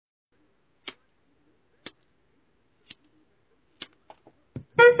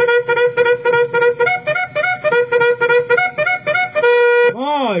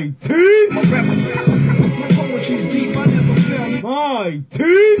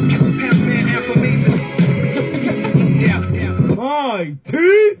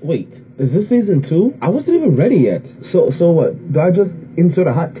MyT? Wait, is this season 2? I wasn't even ready yet. So what? Do I just insert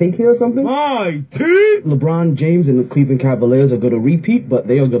a hot take here or something? MyT? LeBron James and the Cleveland Cavaliers are going to repeat, but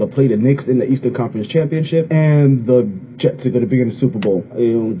they are going to play the Knicks in the Eastern Conference Championship, and the Jets are going to be in the Super Bowl.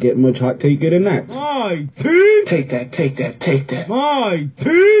 You don't get much hot take than that. MyT? Take that.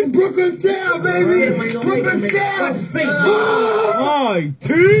 MyT? Brooklyn style, baby! Brooklyn style! MyT?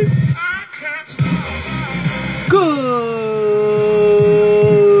 Good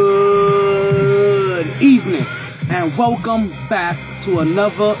evening, and welcome back to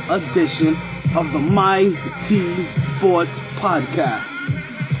another edition of the MyT Sports Podcast.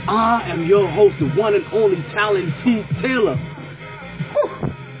 I am your host, the one and only Talent T. Taylor.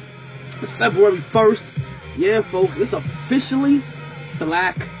 Whew. It's February 1st. Yeah, folks, it's officially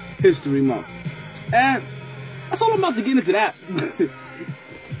Black History Month. And that's all I'm about to get into that.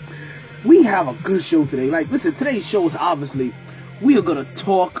 We have a good show today. Like, listen, today's show is obviously, we are going to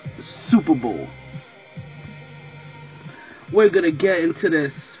talk Super Bowl. We're going to get into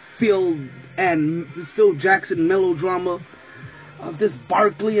this Phil Jackson melodrama, this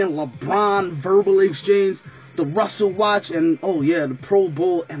Barkley and LeBron verbal exchange, the Russell Watch, and, oh yeah, the Pro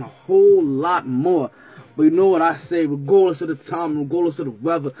Bowl, and a whole lot more. But you know what I say, regardless of the time, regardless of the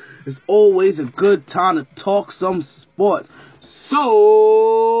weather, it's always a good time to talk some sports. So,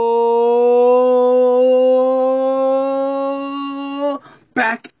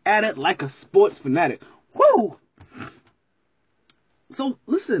 back at it like a sports fanatic. Woo! So,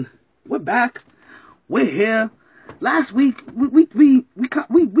 listen, we're back. We're here. Last week, we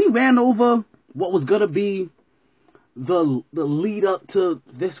ran over what was gonna be the lead up to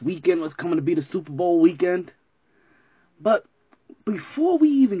this weekend. What's coming to be the Super Bowl weekend. But before we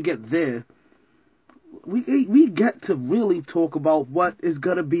even get there, we get to really talk about what is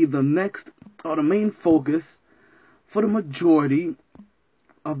going to be the next, or the main focus for the majority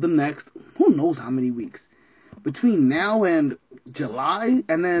of the next, who knows how many weeks, between now and July,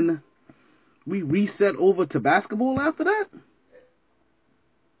 and then we reset over to basketball after that.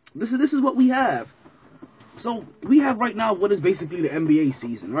 This is what we have. So we have right now what is basically the NBA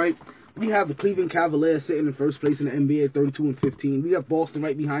season, right? We have the Cleveland Cavaliers sitting in first place in the NBA at 32-15. We got Boston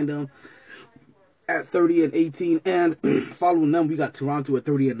right behind them at 30-18, and following them, we got Toronto at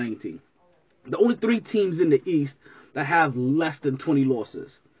 30-19. The only three teams in the East that have less than 20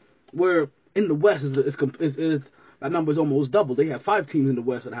 losses. Where in the West, that number is almost double. They have 5 teams in the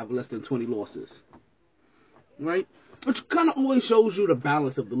West that have less than 20 losses. Right? Which kind of always shows you the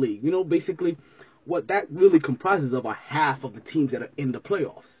balance of the league. You know, basically, what that really comprises of are half of the teams that are in the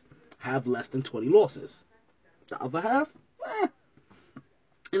playoffs have less than 20 losses. The other half,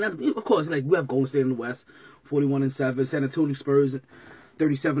 And that's, of course, like, we have Golden State in the West, 41-7, San Antonio Spurs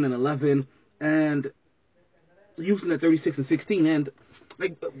 37-11, and Houston at 36-16. And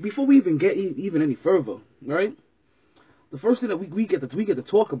like, before we even get even any further, right? The first thing that we get to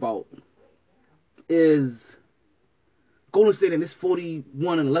talk about is Golden State and this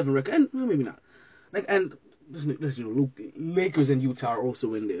 41-11 record, and well, maybe not. Like, and Lakers and Utah are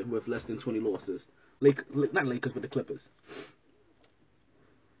also in there with less than 20 losses. Not Lakers, but the Clippers.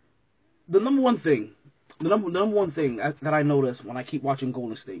 The number one thing that I notice when I keep watching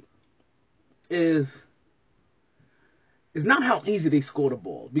Golden State is not how easy they score the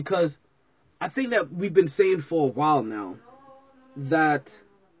ball, because I think that we've been saying for a while now that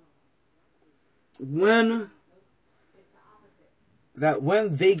when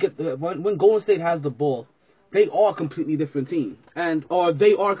Golden State has the ball, they are a completely different team, or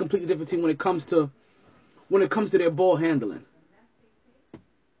they are a completely different team when it comes to their ball handling.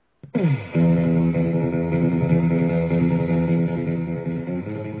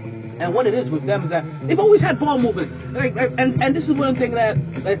 And what it is with them is that they've always had ball movement. And this is one thing that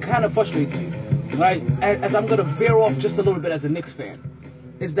kind of frustrates me, right? As I'm going to veer off just a little bit as a Knicks fan,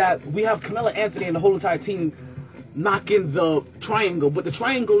 is that we have Carmelo Anthony and the whole entire team knocking the triangle, but the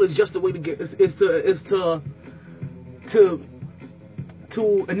triangle is just the way to get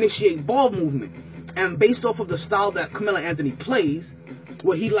to initiate ball movement. And based off of the style that Carmelo Anthony plays,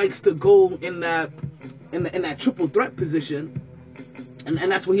 where he likes to go in that triple threat position, and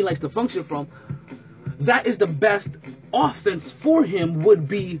that's where he likes to function from, that is the best offense for him, would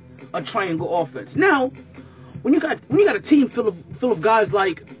be a triangle offense. Now, when you got a team full of guys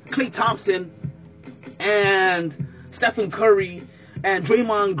like Klay Thompson and Stephen Curry and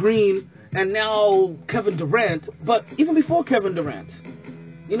Draymond Green and now Kevin Durant, but even before Kevin Durant,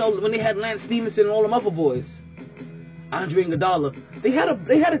 you know, when they had Lance Stevenson and all them other boys, Andre Iguodala, they had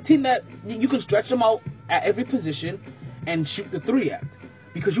a team that you could stretch them out at every position and shoot the three at.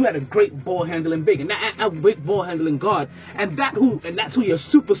 because you had a great ball handling big and a great ball handling guard, and that's who your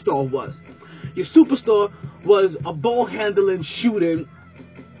superstar was. Your superstar was a ball handling, shooting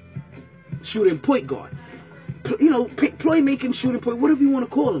point guard. Playmaking, shooting point, whatever you want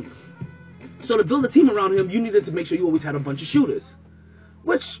to call him. So to build a team around him, you needed to make sure you always had a bunch of shooters,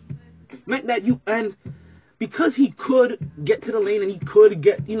 which meant that because he could get to the lane and he could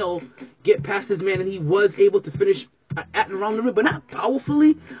get past his man, and he was able to finish at and around the rim, but not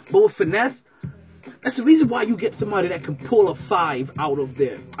powerfully, but with finesse. That's the reason why you get somebody that can pull a 5 out of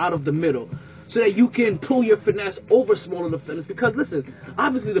the middle, so that you can pull your finesse over smaller defenders. Because listen,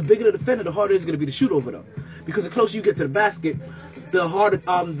 obviously the bigger the defender, the harder it's going to be to shoot over them. Because the closer you get to the basket, the harder,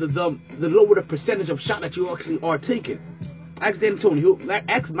 the lower the percentage of shot that you actually are taking. Ask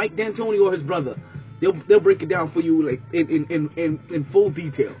Mike D'Antoni or his brother. They'll break it down for you like in full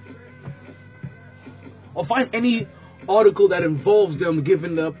detail. Or find any article that involves them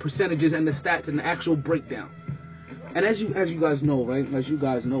giving the percentages and the stats and the actual breakdown. And as you guys know,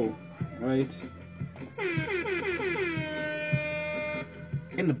 right?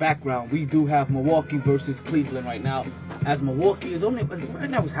 In the background, we do have Milwaukee versus Cleveland right now. As Milwaukee is right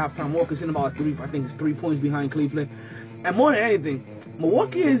now it's halftime. Milwaukee's in about 3 points behind Cleveland. And more than anything,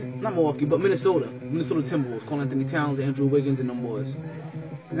 Milwaukee is not Milwaukee, but Minnesota Timberwolves, Karl Anthony Towns, Andrew Wiggins, and them boys.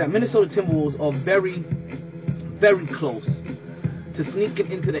 That Minnesota Timberwolves are very, very close to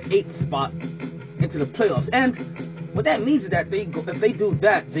sneaking into the 8th spot into the playoffs. And what that means is that if they do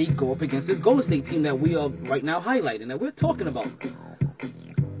that, they go up against this Golden State team that we are right now highlighting, that we're talking about.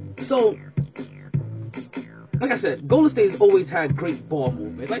 So, like I said, Golden State has always had great ball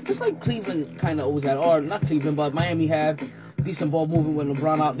movement. Just like Cleveland kind of always had, or not Cleveland, but Miami had decent ball movement when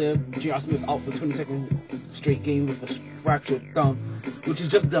LeBron out there. J.R. Smith out for 22nd straight game with a fractured thumb, which has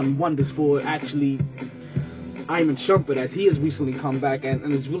just done wonders for actually Iman Shumpert, as he has recently come back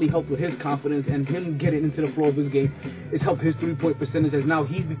and has really helped with his confidence, and him getting into the flow of his game. It's helped his 3-point percentage, as now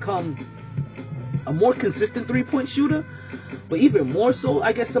he's become a more consistent 3-point shooter. But even more so,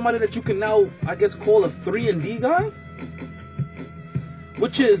 I guess somebody that you can now, call a 3-and-D guy.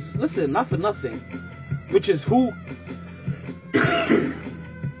 Which is, listen, not for nothing, which is who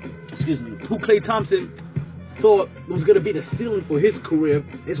Klay Thompson thought was going to be the ceiling for his career,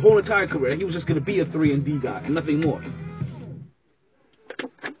 his whole entire career. He was just going to be a 3-and-D guy and nothing more.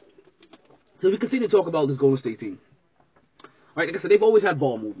 So we continue to talk about this Golden State team. Right, like I said, they've always had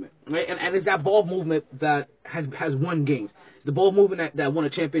ball movement, right? And it's that ball movement that has won games. It's the ball movement that won a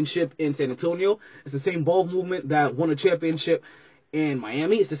championship in San Antonio. It's the same ball movement that won a championship in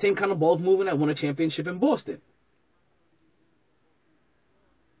Miami. It's the same kind of ball movement that won a championship in Boston.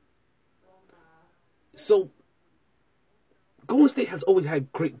 So, Golden State has always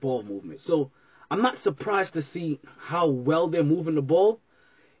had great ball movement. So, I'm not surprised to see how well they're moving the ball.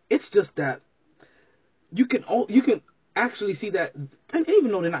 It's just that you can actually see that, and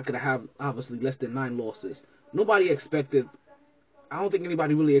even though they're not going to have, obviously, less than 9 losses, I don't think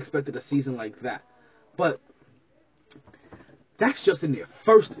anybody really expected a season like that. But that's just in their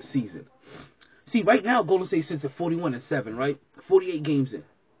first season. See, right now, Golden State sits at 41-7, right? 48 games in.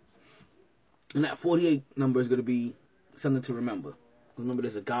 And that 48 number is going to be something to remember. Remember,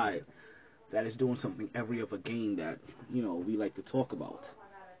 there's a guy that is doing something every other game that, we like to talk about.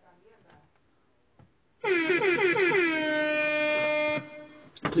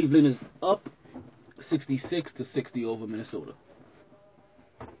 Cleveland is up 66-60 over Minnesota.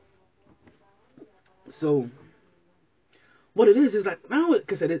 So, what it is like now,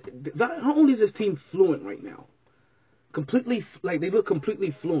 like I said, not only is this team fluent right now, they look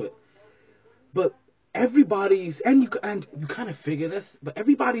completely fluent, but everybody's, and you kind of figure this, but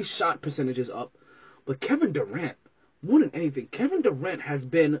everybody's shot percentage is up. But Kevin Durant, more than anything, Kevin Durant has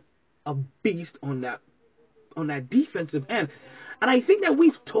been a beast on that defensive end. And I think that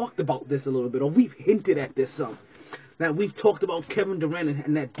we've talked about this a little bit, or we've hinted at this some, that we've talked about Kevin Durant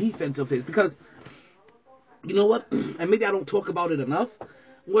and that defense of his, because, you know what, and maybe I don't talk about it enough,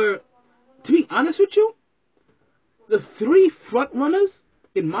 where, to be honest with you, the 3 front runners,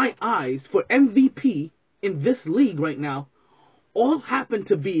 in my eyes, for MVP in this league right now, all happen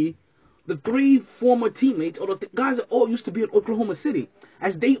to be the 3 former teammates, or the guys that all used to be in Oklahoma City,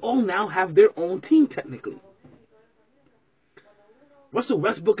 as they all now have their own team, technically. Russell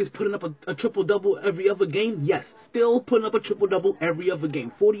Westbrook is putting up a triple-double every other game. Yes, still putting up a triple-double every other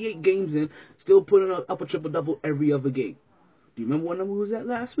game. 48 games in, still putting up a triple-double every other game. Do you remember what number was that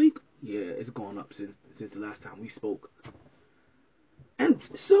last week? Yeah, it's gone up since the last time we spoke. And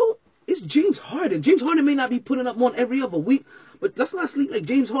so, it's James Harden. James Harden may not be putting up one every other week, but let's not sleep like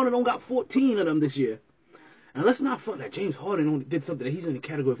James Harden don't got 14 of them this year. And let's not forget that James Harden only did something that he's in the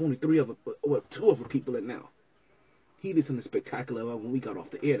category of only two other people in now. He did something spectacular when we got off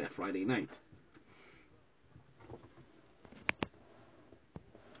the air that Friday night.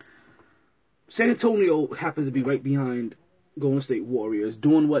 San Antonio happens to be right behind Golden State Warriors,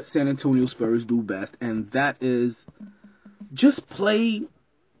 doing what San Antonio Spurs do best, and that is just play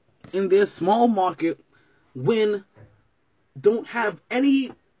in their small market, win, don't have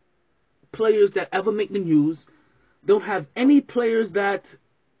any players that ever make the news, don't have any players that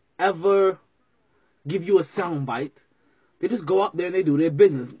ever give you a soundbite. They just go out there and they do their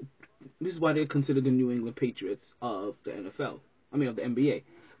business. This is why they're considered the New England Patriots of the NFL. I mean, of the NBA,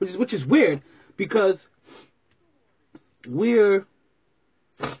 which is weird because we're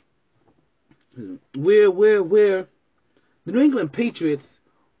the New England Patriots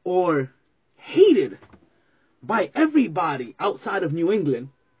are hated by everybody outside of New England.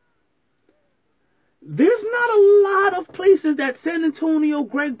 There's not a lot of places that San Antonio,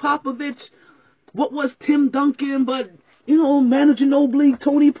 Greg Popovich, what was Tim Duncan, but, you know, Manu Ginobili,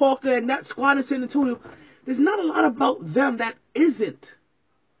 Tony Parker, and that squad in San Antonio, there's not a lot about them that isn't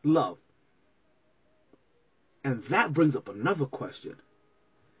loved. And that brings up another question.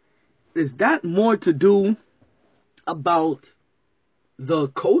 Is that more to do about the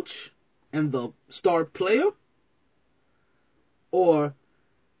coach and the star player, or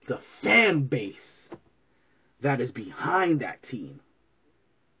the fan base that is behind that team?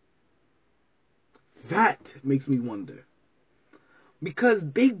 That makes me wonder.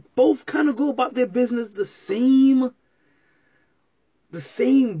 Because they both kind of go about their business the same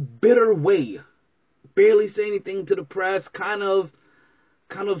bitter way. Barely say anything to the press, kind of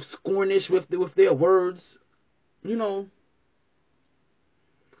scornish with their words, you know.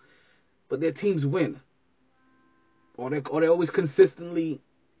 But their teams win. Or they're always consistently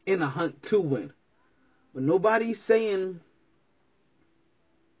in a hunt to win. But nobody's saying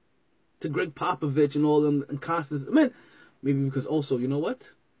to Greg Popovich and all them and Constance. I mean, maybe because also, you know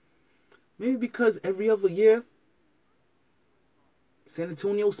what? Maybe because every other year, San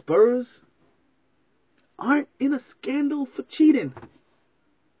Antonio Spurs aren't in a scandal for cheating.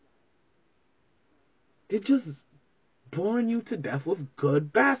 They're just boring you to death with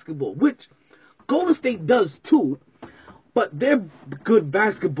good basketball, which Golden State does too. But their good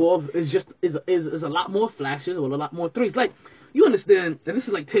basketball is a lot more flashes or a lot more threes. Like, you understand, and this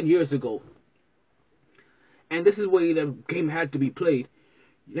is like 10 years ago, and this is where the game had to be played.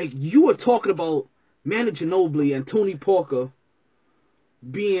 Like, you were talking about Manu Ginobili and Tony Parker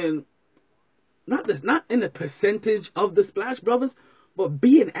being not in the percentage of the Splash Brothers, but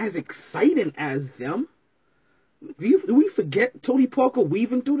being as exciting as them. Do we forget Tony Parker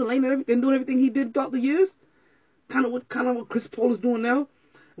weaving through the lane and doing everything he did throughout the years? Kind of what Chris Paul is doing now.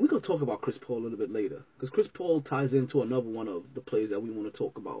 We're going to talk about Chris Paul a little bit later, because Chris Paul ties into another one of the players that we want to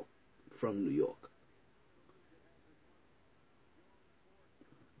talk about from New York.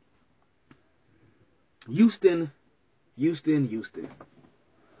 Houston is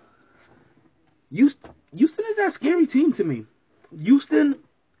that scary team to me. Houston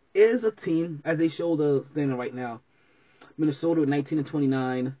is a team, as they show the standing right now. Minnesota at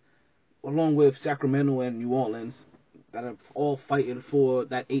 19-29, along with Sacramento and New Orleans, that are all fighting for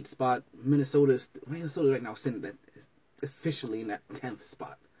that 8th spot. Minnesota right now sitting that officially in that 10th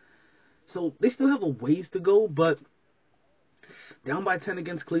spot. So they still have a ways to go, but down by 10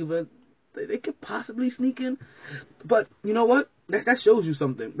 against Cleveland, they could possibly sneak in. But you know what? That shows you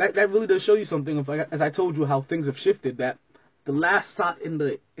something. That really does show you something. As I told you, how things have shifted. That the last spot in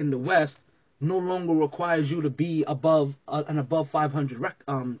the West no longer requires you to be above an above 500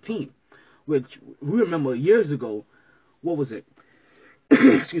 team, which we remember years ago. What was it?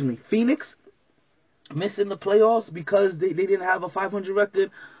 Excuse me. Phoenix missing the playoffs because they didn't have a 500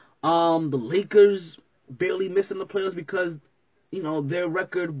 record. The Lakers barely missing the playoffs because, you know, their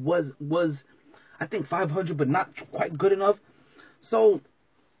record was I think 500, but not quite good enough. So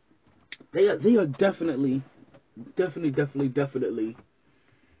they are definitely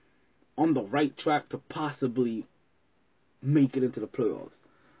on the right track to possibly make it into the playoffs.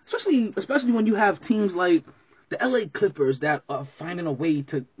 Especially when you have teams like the LA Clippers that are finding a way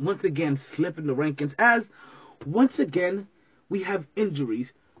to once again slip in the rankings, as once again we have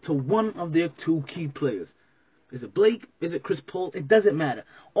injuries to one of their two key players. Is it Blake? Is it Chris Paul? It doesn't matter.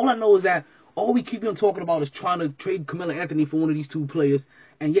 All I know is that all we keep on talking about is trying to trade Carmelo Anthony for one of these two players,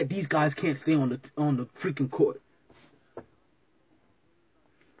 and yet these guys can't stay on the freaking court.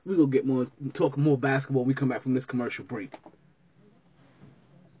 We're going to talk more basketball when we come back from this commercial break.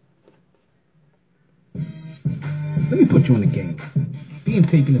 Let me put you in the game. Being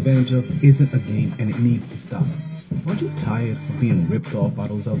taken advantage of isn't a game and it needs to stop. Aren't you tired of being ripped off by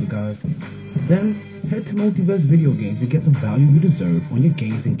those other guys? Then head to Multiverse Video Games and get the value you deserve on your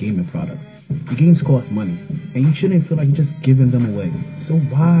games and gaming products. Your games cost money, and you shouldn't feel like you're just giving them away. So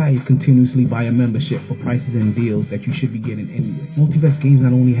why continuously buy a membership for prices and deals that you should be getting anyway? Multiverse Games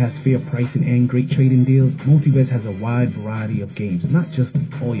not only has fair pricing and great trading deals, Multiverse has a wide variety of games, not just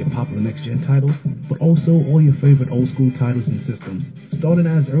all your popular next-gen titles, but also all your favorite old-school titles and systems, starting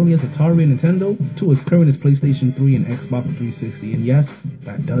as early as Atari and Nintendo to as current as PlayStation 3 and Xbox 360, and yes,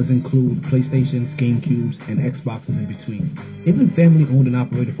 that does include PlayStations, GameCubes, and Xboxes in between. They've been family-owned and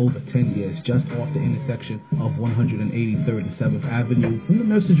operated for over 10 years, just off the intersection of 183rd and 7th Avenue from the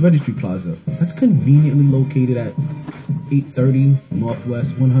Nurses Registry Plaza. That's conveniently located at 830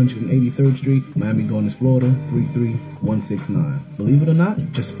 Northwest 183rd Street, Miami Gardens, Florida 33169. Believe it or not,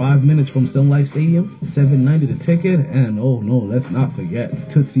 just 5 minutes from Sun Life Stadium, $7.90 the ticket, and oh no, let's not forget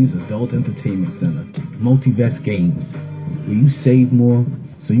Tootsie's Adult Entertainment Center. Multiverse Games, where you save more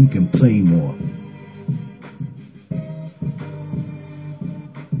so you can play more.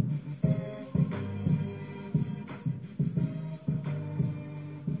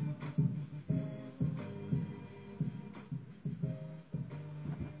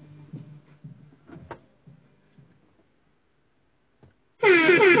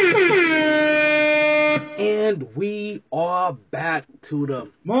 And we are back to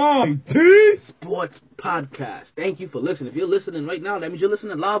the MyT Sports Podcast. Thank you for listening. If you're listening right now, that means you're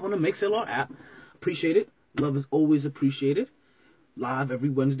listening live on the MixLR app. Appreciate it. Love is always appreciated. Live every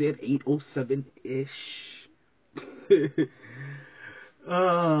Wednesday at 8:07-ish.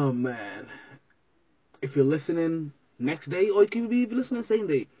 Oh, man. If you're listening next day, or you can be listening same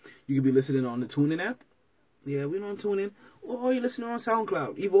day, you can be listening on the TuneIn app. Yeah, we're on TuneIn. Or you're listening on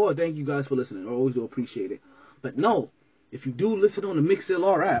SoundCloud. Either or, thank you guys for listening. I always do appreciate it. But no, if you do listen on the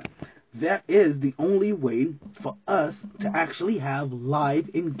MixLR app, that is the only way for us to actually have live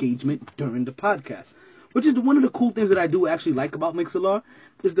engagement during the podcast. Which is one of the cool things that I do actually like about MixLR,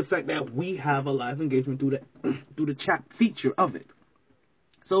 is the fact that we have a live engagement through the chat feature of it.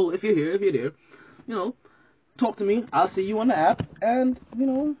 So if you're here, if you're there, talk to me. I'll see you on the app, and we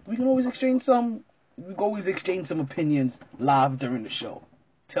can always exchange some opinions live during the show.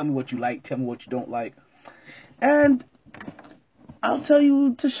 Tell me what you like, tell me what you don't like, and I'll tell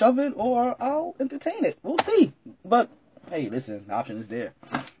you to shove it or I'll entertain it. We'll see. But hey, listen, the option is there.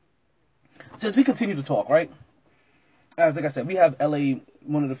 So as we continue to talk, right? As like I said, we have LA,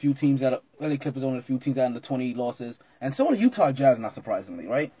 one of the few teams that LA Clippers, one of the few teams that are in the 20 losses, and so are the Utah Jazz, not surprisingly,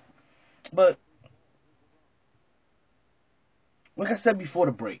 right? But like I said before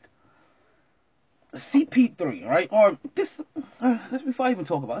the break, CP3, right? Or this, before I even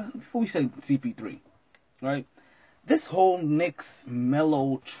talk about it, before we say CP3, right? This whole Knicks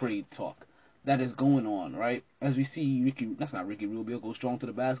Melo trade talk that is going on, right? As we see, Ricky Rubio go strong to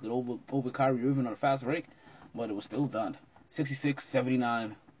the basket over Kyrie Irving on a fast break, but it was still done.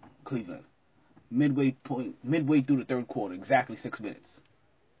 66-79, Cleveland. Midway through the third quarter, exactly 6 minutes.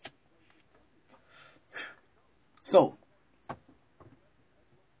 So,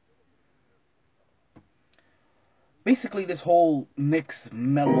 basically, this whole Knicks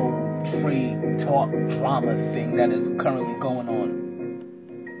Melo trade talk drama thing that is currently going on,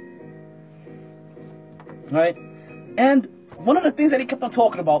 right? And one of the things that he kept on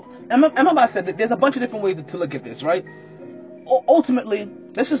talking about, and remember I said that there's a bunch of different ways to look at this, right? Ultimately,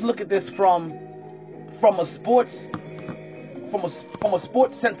 let's just look at this from a sports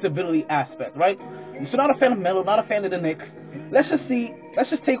sensibility aspect, right? So not a fan of Melo, not a fan of the Knicks. Let's just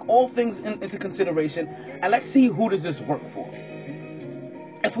take all things into consideration, and let's see who does this work for.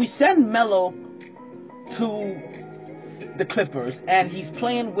 If we send Melo to the Clippers and he's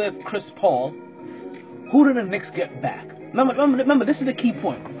playing with Chris Paul, who do the Knicks get back? Remember, this is the key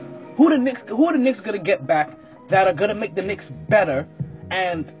point. Who are the Knicks gonna get back that are gonna make the Knicks better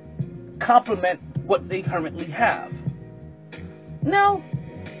and complement what they currently have? Now,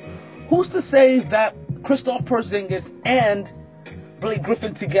 who's to say that Kristaps Porzingis and Blake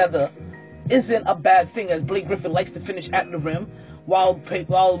Griffin together isn't a bad thing, as Blake Griffin likes to finish at the rim, while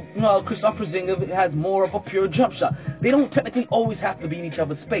Kristaps Porzingis has more of a pure jump shot. They don't technically always have to be in each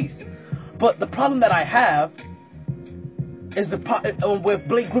other's space. But the problem that I have is with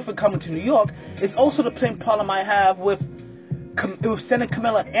Blake Griffin coming to New York. It's also the same problem I have with sending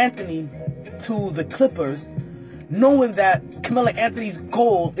Carmelo Anthony to the Clippers, knowing that Carmelo Anthony's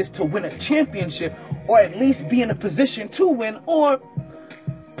goal is to win a championship, or at least be in a position to win, or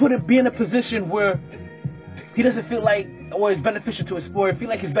be in a position where he doesn't feel like, or is beneficial to his, or feel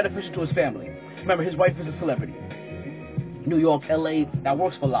like he's beneficial to his family. Remember, his wife is a celebrity. New York, LA, that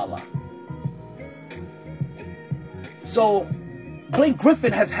works for Lala. So Blake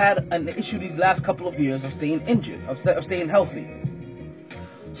Griffin has had an issue these last couple of years of staying injured, of staying healthy.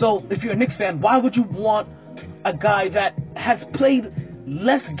 So if you're a Knicks fan, why would you want a guy that has played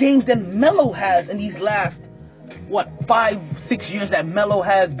less games than Melo has in these last, 5-6 years that Melo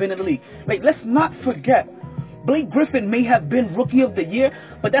has been in the league? Like, let's not forget, Blake Griffin may have been Rookie of the Year,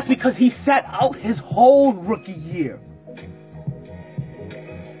 but that's because he sat out his whole rookie year.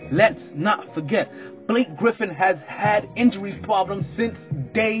 Let's not forget, Blake Griffin has had injury problems since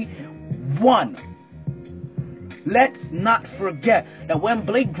day one. Let's not forget that when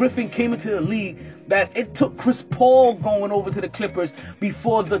Blake Griffin came into the league, that it took Chris Paul going over to the Clippers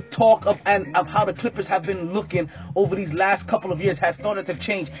before the talk of how the Clippers have been looking over these last couple of years has started to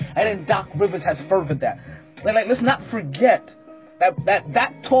change, and then Doc Rivers has furthered that. Like, let's not forget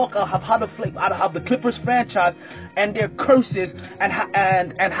that talk of how the Clippers franchise and their curses and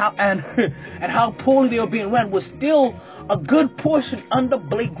how poorly they were being run was still a good portion under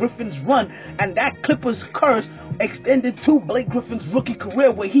Blake Griffin's run, and that Clippers curse extended to Blake Griffin's rookie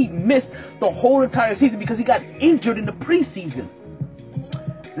career, where he missed the whole entire season because he got injured in the preseason.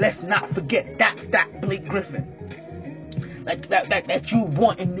 Let's not forget that Blake Griffin. That you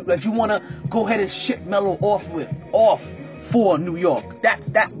want to go ahead and ship Melo off for New York.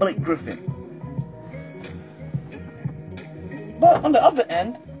 That's that Blake Griffin. But on the other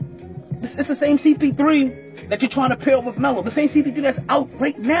end, it's the same CP3 that you're trying to pair up with Melo. The same CP3 that's out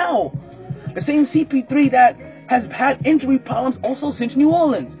right now. The same CP3 that has had injury problems also since New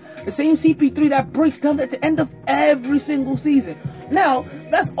Orleans. The same CP3 that breaks down at the end of every single season. Now,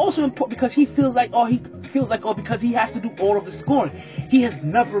 that's also important because he feels like because he has to do all of the scoring. He has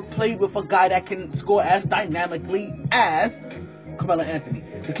never played with a guy that can score as dynamically as Carmelo Anthony.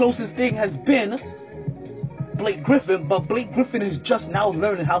 The closest thing has been Blake Griffin, but Blake Griffin is just now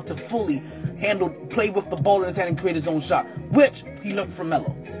learning how to fully play with the ball in his hand and create his own shot, which he learned from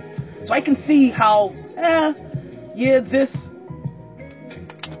Melo. So I can see how, this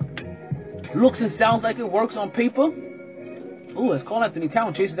looks and sounds like it works on paper. Ooh, as Karl Anthony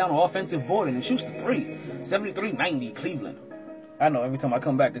Towns chases down an offensive board and shoots the three. 73-90, Cleveland. I know every time I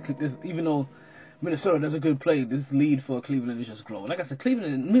come back to this, even though Minnesota does a good play, this lead for Cleveland is just growing. Like I said,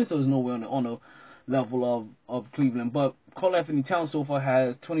 Minnesota is nowhere on the level of Cleveland, but Karl Anthony Towns so far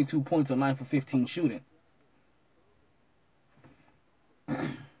has 22 points on 9 for 15 shooting.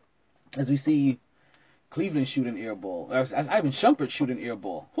 As we see Cleveland shooting air ball, as Ivan Shumpert shooting air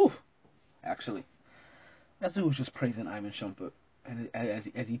ball. Whew. Actually, that dude was just praising Ivan Shumpert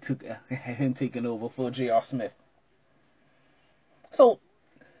as he took him taking over for J.R. Smith. So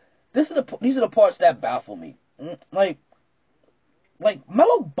these are the parts that baffle me. Like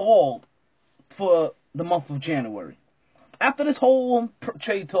Melo balled for the month of January. After this whole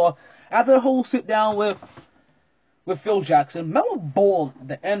trade talk, after the whole sit down with Phil Jackson, Melo balled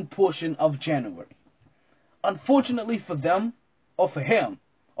the end portion of January. Unfortunately for them, or for him,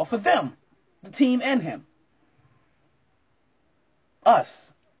 or for them, the team and him,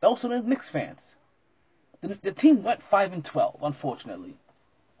 us, also the Knicks fans, the team went 5-12, unfortunately.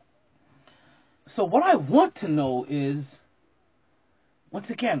 So what I want to know is, once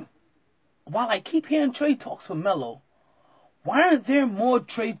again, while I keep hearing trade talks for Melo, why aren't there more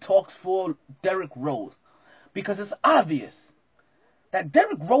trade talks for Derrick Rose? Because it's obvious that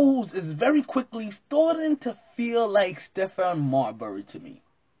Derrick Rose is very quickly starting to feel like Stephon Marbury to me.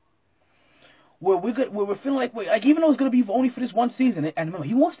 Where we're feeling like even though it's going to be only for this one season, and remember,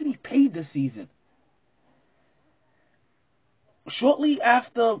 he wants to be paid this season. Shortly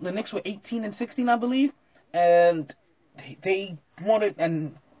after the Knicks were 18-16, I believe, and they wanted,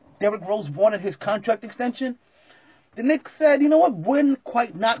 and Derrick Rose wanted his contract extension, the Knicks said, you know what, we're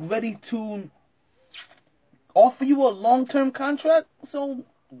quite not ready to offer you a long-term contract, so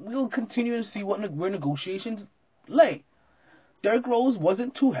we'll continue to see where negotiations lay. Derrick Rose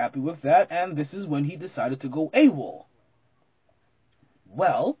wasn't too happy with that, and this is when he decided to go AWOL.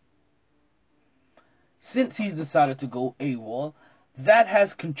 Well, since he's decided to go AWOL, that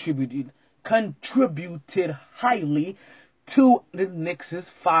has contributed highly to the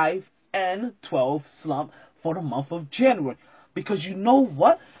Knicks' 5-12 slump for the month of January. Because you know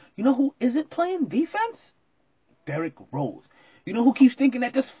what? You know who isn't playing defense? Derrick Rose. You know who keeps thinking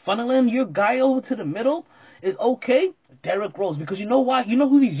that just funneling your guy over to the middle is okay? Derrick Rose. Because you know why? You know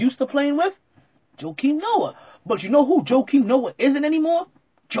who he's used to playing with? Joakim Noah. But you know who Joakim Noah isn't anymore?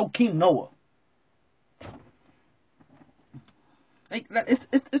 Joakim Noah. It's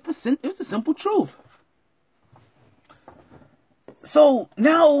the simple truth. So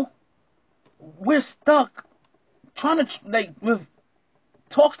now we're stuck trying with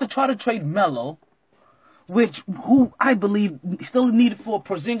talks to try to trade Melo, who I believe still needed for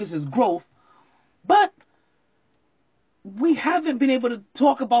Porzingis' growth, but we haven't been able to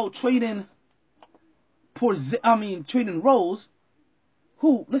talk about trading trading Rose,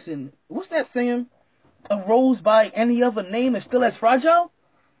 who, listen, what's that saying? A rose by any other name is still as fragile?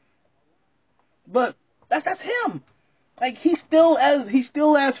 But that's him. Like, he's still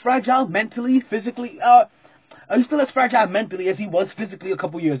as fragile mentally, physically, he's still as fragile mentally as he was physically a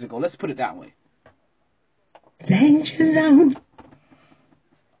couple years ago. Let's put it that way. Danger zone.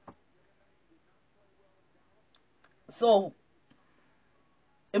 So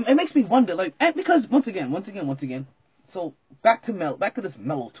it makes me wonder, like, and because once again. So back to this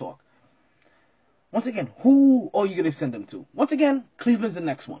Melo talk. Once again, who are you gonna send him to? Once again, Cleveland's the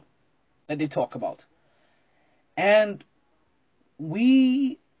next one that they talk about, and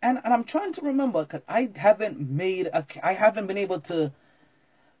I'm trying to remember because I haven't been able to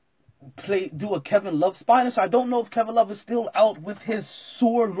do a Kevin Love spine, so I don't know if Kevin Love is still out with his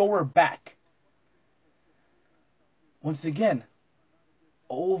sore lower back. Once again,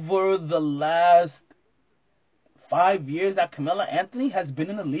 over the last 5 years that Carmelo Anthony has been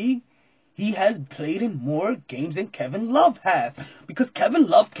in the league, he has played in more games than Kevin Love has, because Kevin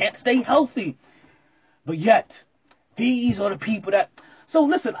Love can't stay healthy. But yet, these are the people that. So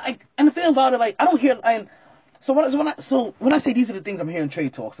listen, and the thing about it, like, I don't hear. When I say these are the things I'm hearing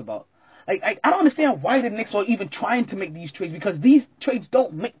trade talks about, I don't understand why the Knicks are even trying to make these trades, because these trades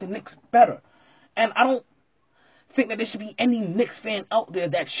don't make the Knicks better, and I don't think that there should be any Knicks fan out there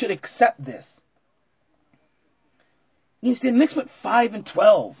that should accept this. You see, the Knicks went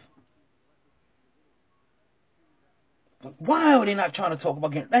 5-12. Why are they not trying to talk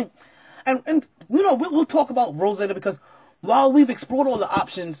about getting? And you know, we'll talk about Rose later, because while we've explored all the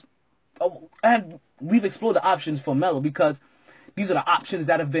options, and we've explored the options for Melo, because these are the options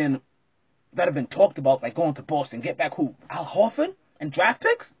that have been talked about, like going to Boston, get back who? Al Horford and draft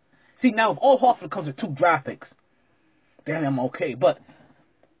picks. See, now if Al Horford comes with 2 draft picks, then I'm okay. But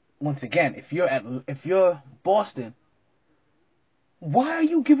once again, if you're Boston, why are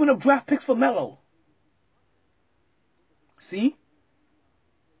you giving up draft picks for Melo? See?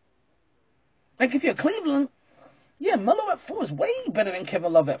 Like, if you're Cleveland, yeah, Melo at 4 is way better than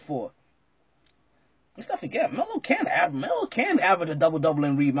Kevin Love at 4. Let's not forget, Melo can average a double-double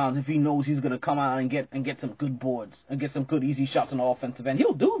in rebounds if he knows he's going to come out and get some good boards and get some good easy shots on the offensive end.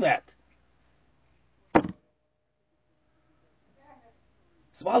 He'll do that.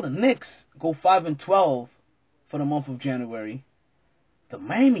 So while the Knicks go 5-12 for the month of January, the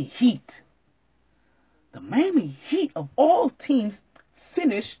Miami Heat of all teams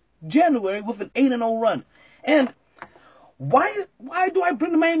finish January with an 8-0 run. And why do I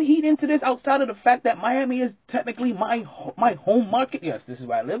bring the Miami Heat into this, outside of the fact that Miami is technically my home market? Yes, this is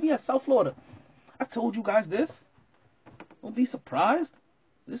where I live. Yes, South Florida. I've told you guys this. Don't be surprised.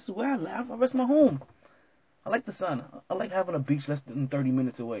 This is where I live. I rest my home. I like the sun. I like having a beach less than 30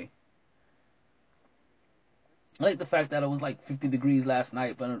 minutes away. I like the fact that it was like 50 degrees last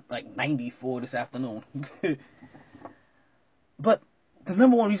night, but like 94 this afternoon. But the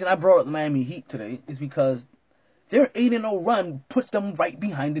number one reason I brought up the Miami Heat today is because their 8-0 run puts them right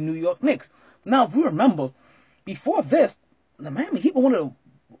behind the New York Knicks. Now, if we remember, before this, the Miami Heat were one of the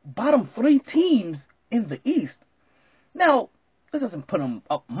bottom 3 teams in the East. Now, this doesn't put them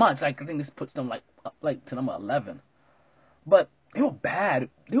up much. Like, I think this puts them up to number 11. But they were bad.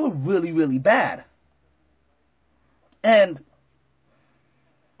 They were really, really bad. And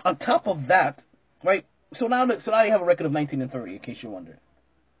on top of that, right? So now they have a record of 19-30, in case you're wondering.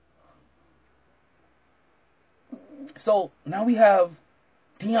 So now we have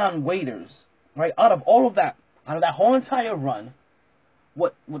Dion Waiters, right? Out of that whole entire run,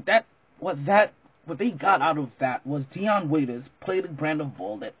 what they got out of that was Dion Waiters played a brand of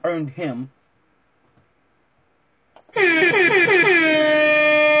ball that earned him the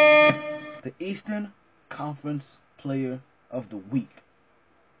Eastern Conference Player of the Week.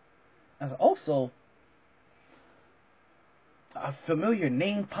 And also, a familiar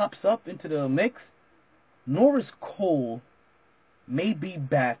name pops up into the mix. Norris Cole may be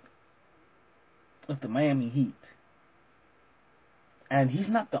back with the Miami Heat. And he's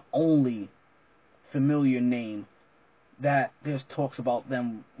not the only familiar name that there's talks about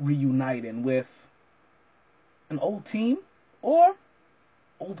them reuniting with an old team or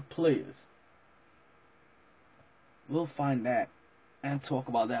old players. We'll find that and talk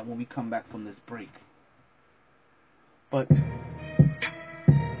about that when we come back from this break. But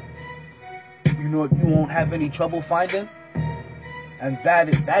you know what you won't have any trouble finding? And that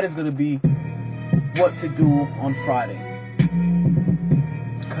is going to be what to do on Friday.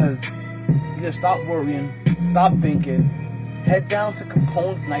 Because you gotta stop worrying, stop thinking, head down to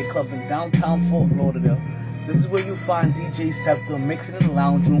Capone's nightclub in downtown Fort Lauderdale. This is where you find DJ Scepter mixing in the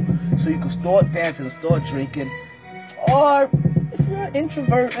lounge room so you can start dancing and start drinking. Or if you're an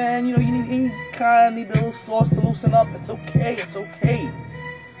introvert and you need a little sauce to loosen up, it's okay.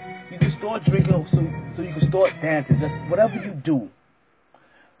 You can start drinking so you can start dancing. Just whatever you do,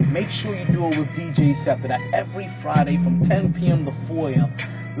 make sure you do it with DJ Scepter. That's every Friday from 10 p.m. to 4 a.m.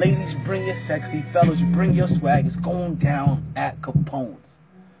 Ladies, bring your sexy. Fellas, you bring your swag. It's going down at Capone's.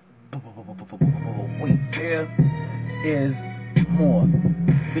 Wait, there is more.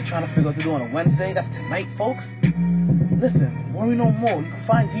 If you're trying to figure out what to do on a Wednesday, that's tonight, folks. Listen, worry no more. You can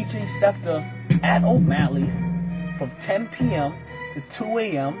find DJ Scepter at O'Malley's from 10 p.m. to 2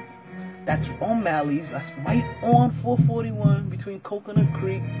 a.m. That's O'Malley's. That's right on 441 between Coconut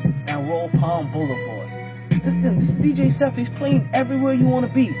Creek and Royal Palm Boulevard. This is DJ Scepter. He's playing everywhere you want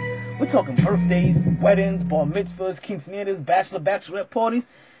to be. We're talking birthdays, weddings, bar mitzvahs, quinceañeras, bachelorette parties.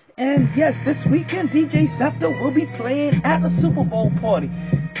 And yes, this weekend, DJ Scepter will be playing at a Super Bowl party.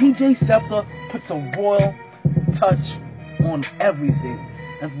 DJ Scepter puts a royal touch on everything.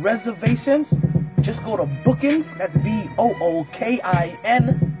 And reservations, just go to Bookings, that's BOOKINGS,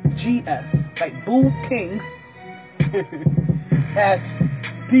 like Boo Kings, at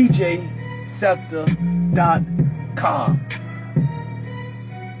DJScepter.com.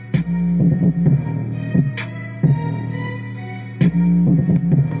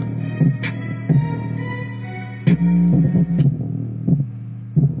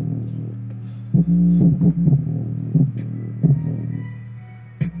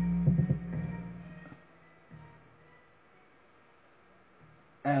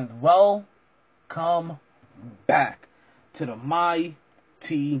 And welcome back to the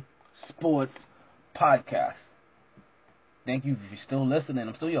MyT Sports Podcast. Thank you if you're still listening.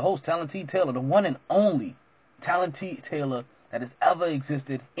 I'm still your host, Talent T. Taylor, the one and only Talent T. Taylor that has ever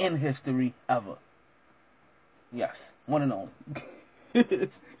existed in history ever. Yes, one and only.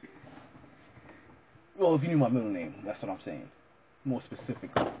 Well, if you knew my middle name, that's what I'm saying. More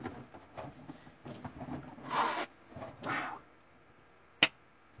specifically.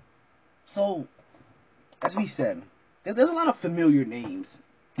 So, as we said, there's a lot of familiar names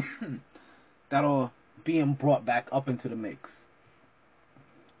that are being brought back up into the mix.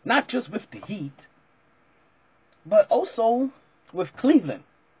 Not just with the Heat, but also with Cleveland.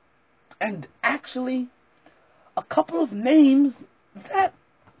 And actually, a couple of names that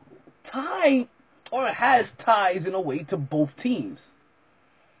tie or has ties in a way to both teams.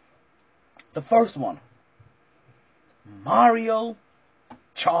 The first one, Mario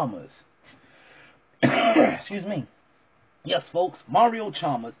Chalmers. Excuse me. Yes, folks, Mario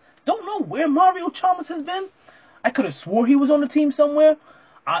Chalmers. Don't know where Mario Chalmers has been. I could have swore he was on the team somewhere.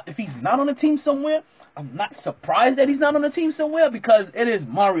 If he's not on the team somewhere, I'm not surprised that he's not on the team somewhere because it is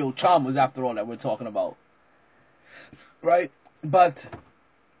Mario Chalmers, after all, that we're talking about. Right? But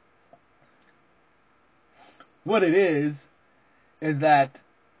what it is that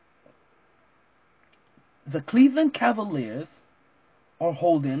the Cleveland Cavaliers are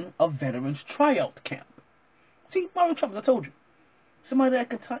holding a veterans tryout camp. See, Mario Chalmers, I told you. Somebody that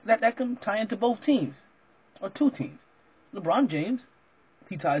can tie into both teams. Or two teams. LeBron James,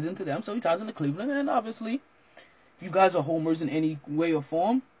 he ties into them, so he ties into Cleveland. And obviously, if you guys are homers in any way or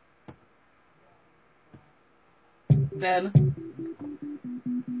form, then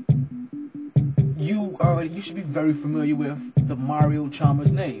you should be very familiar with the Mario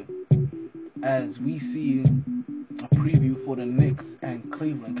Chalmers name. As we see a preview for the Knicks and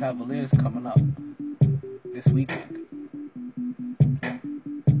Cleveland Cavaliers coming up this weekend.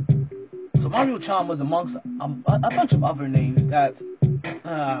 So Mario Chalmers amongst a bunch of other names that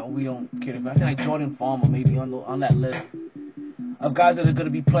we don't care about. I think like Jordan Farmer maybe on that list of guys that are going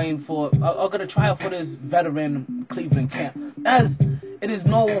to be playing for, are going to try out for this veteran Cleveland camp. As it is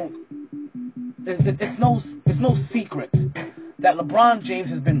it's no secret that LeBron James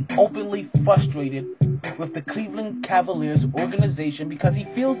has been openly frustrated with the Cleveland Cavaliers organization because he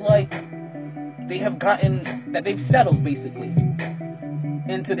feels like they've settled basically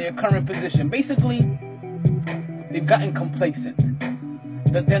into their current position. Basically, they've gotten complacent.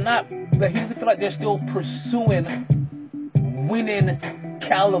 That he doesn't feel like they're still pursuing winning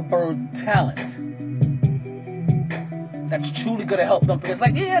caliber talent that's truly going to help them. Because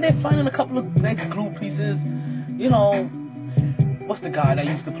they're finding a couple of nice glue pieces. What's the guy that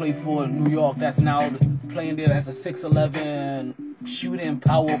used to play for New York that's now playing there as a 6'11" shooting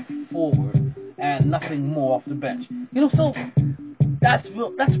power forward and nothing more off the bench? So that's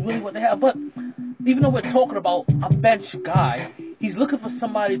really what they have. But even though we're talking about a bench guy, he's looking for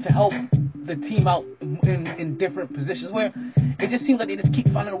somebody to help the team out in different positions where it just seems like they just keep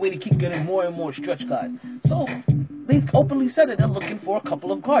finding a way to keep getting more and more stretch guys. So they've openly said that they're looking for a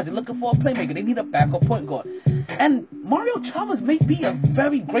couple of guards. They're looking for a playmaker. They need a backup point guard. And Mario Chalmers may be a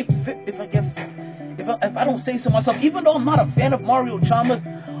very great fit if I don't say so myself. Even though I'm not a fan of Mario Chalmers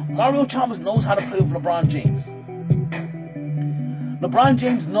knows how to play with LeBron James. LeBron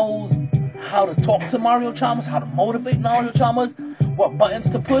James knows how to talk to Mario Chalmers, how to motivate Mario Chalmers, what buttons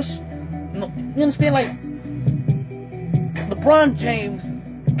to push. You understand? Like, LeBron James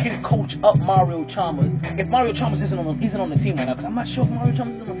can coach up Mario Chalmers. If Mario Chalmers isn't on the team right now, because I'm not sure if Mario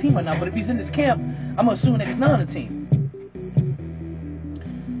Chalmers is on the team right now, but if he's in this camp, I'm assuming that he's not on the team.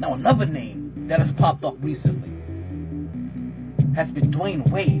 Now, another name that has popped up recently has been Dwayne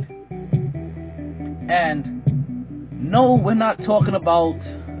Wade. And no, we're not talking about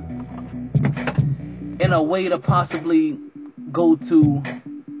in a way to possibly go to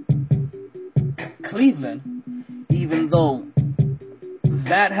Cleveland, even though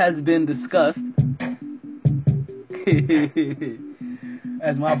that has been discussed.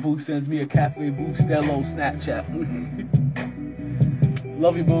 As my boo sends me a Cafe Boostello Snapchat.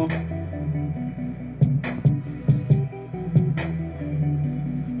 Love you, boo.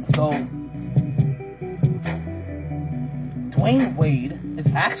 So, Dwayne Wade is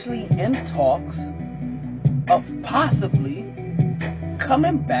actually in talks of possibly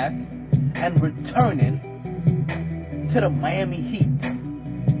coming back and returning to the Miami Heat.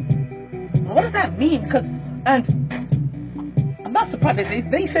 What does that mean? Because, and I'm not surprised.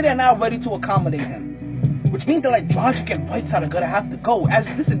 They say they're now ready to accommodate him, which means that like Dragic and Whiteside are gonna have to go. As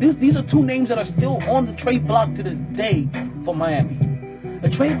listen, these are two names that are still on the trade block to this day for Miami. A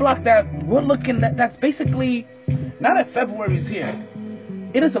trade block that we're looking at. That's basically now that February is here.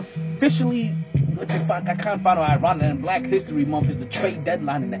 It is officially, which is, I can't find out ironic, and Black History Month is the trade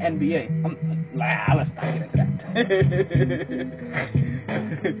deadline in the NBA. Let's not get into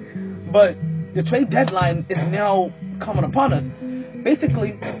that. But the trade deadline is now coming upon us.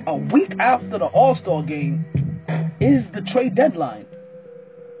 Basically, a week after the All-Star game is the trade deadline.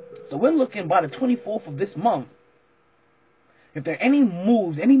 So we're looking by the 24th of this month. If there are any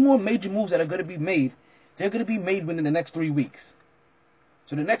moves, any more major moves that are going to be made, they're going to be made within the next 3 weeks.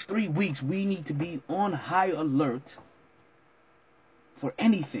 So the next 3 weeks, we need to be on high alert for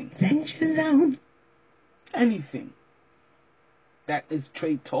anything. Danger zone. Anything. That is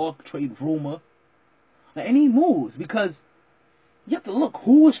trade talk, trade rumor. Now, any moves, because you have to look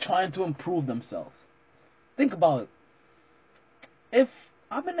who is trying to improve themselves. Think about it. If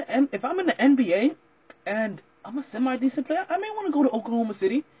I'm in the NBA and I'm a semi-decent player, I may want to go to Oklahoma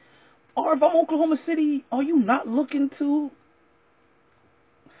City. Or if I'm Oklahoma City, are you not looking to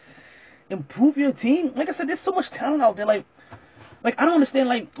improve your team? Like I said, there's so much talent out there. Like I don't understand.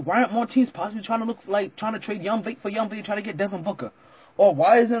 Like, why aren't more teams possibly trying to trade Young Blake for Young Blake, trying to get Devin Booker? Or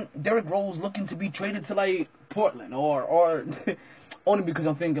why isn't Derrick Rose looking to be traded to like Portland? Or only because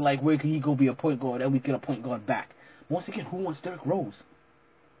I'm thinking like, where can he go be a point guard and we get a point guard back? Once again, who wants Derrick Rose?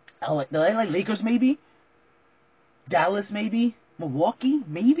 The LA Lakers maybe, Dallas maybe, Milwaukee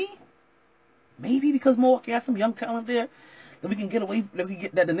maybe because Milwaukee has some young talent there that we can get away,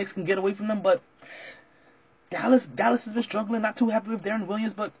 that the Knicks can get away from them. But Dallas has been struggling, not too happy with Darren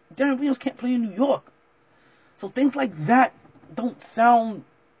Williams, but Darren Williams can't play in New York. So things like that don't sound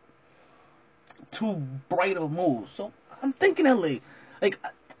too bright of moves. So I'm thinking LA. Like,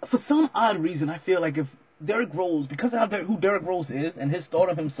 for some odd reason, I feel like if Derrick Rose, because of who Derrick Rose is and his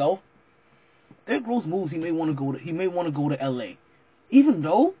stardom himself, Derrick Rose moves, he may want to go to LA. Even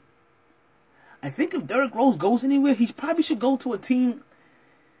though I think if Derrick Rose goes anywhere, he probably should go to a team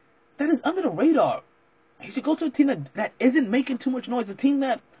that is under the radar. He should go to a team that isn't making too much noise. A team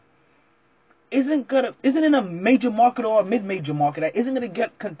that isn't in a major market or a mid-major market, that isn't gonna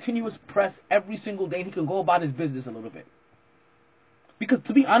get continuous press every single day, and he can go about his business a little bit. Because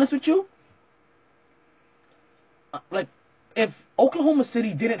to be honest with you, like, if Oklahoma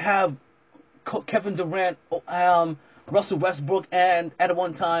City didn't have Kevin Durant, Russell Westbrook, and at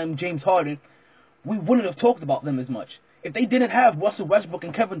one time James Harden, we wouldn't have talked about them as much. If they didn't have Russell Westbrook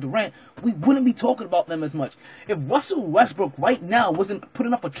and Kevin Durant, we wouldn't be talking about them as much. If Russell Westbrook right now wasn't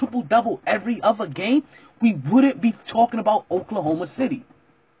putting up a triple-double every other game, we wouldn't be talking about Oklahoma City.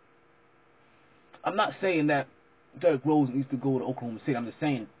 I'm not saying that Derrick Rose needs to go to Oklahoma City. I'm just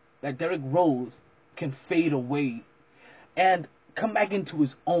saying that Derrick Rose can fade away and come back into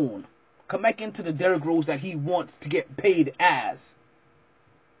his own. Come back into the Derrick Rose that he wants to get paid as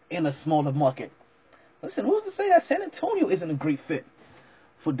in a smaller market. Listen, who's to say that San Antonio isn't a great fit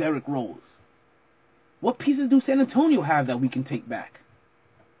for Derrick Rose? What pieces do San Antonio have that we can take back?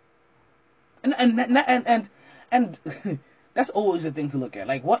 And that's always a thing to look at.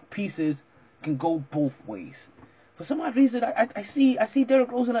 Like, what pieces can go both ways? For some odd reason, I see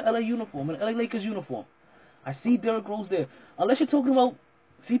Derrick Rose in an LA uniform, an LA Lakers uniform. I see Derrick Rose there. Unless you're talking about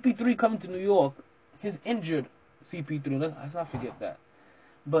CP3 coming to New York, his injured CP3. Let's not forget that.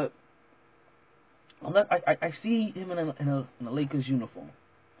 But unless I see him in a Lakers uniform.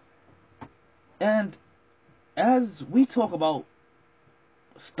 And as we talk about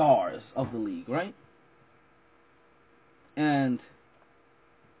stars of the league, right? And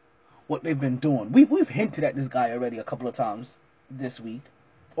what they've been doing. We've hinted at this guy already a couple of times this week,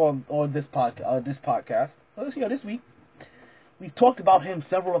 or this podcast. This week. We've talked about him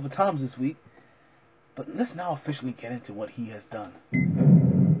several other times this week, but let's now officially get into what he has done.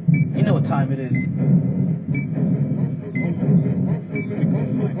 You know what time it is.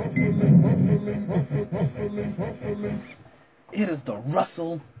 It is the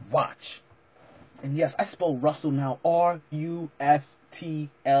Russell Watch. And yes, I spell Russell now. Rustle.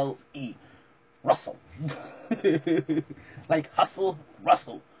 Russell. Like hustle,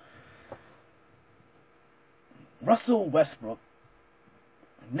 Russell. Russell Westbrook,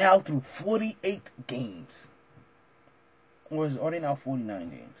 now through 48 games. Or are they now 49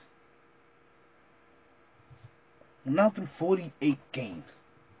 games? Now through 48 games.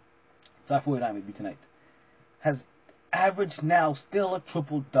 Sorry, 49 maybe tonight. Has averaged now still a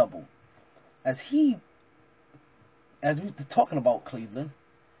triple-double. As we're talking about Cleveland,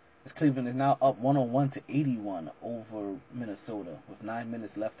 as Cleveland is now up 101-81 over Minnesota with 9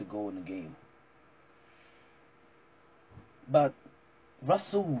 minutes left to go in the game. But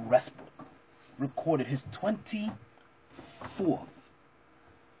Russell Westbrook recorded his 24th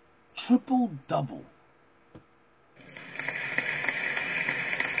triple-double.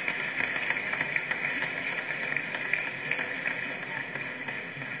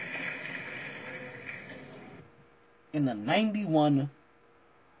 In the 91-107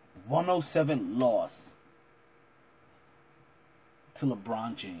 loss to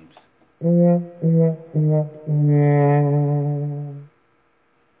LeBron James.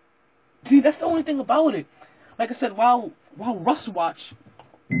 See, that's the only thing about it. Like I said, while Russell Watch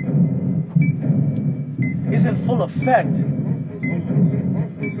is in full effect,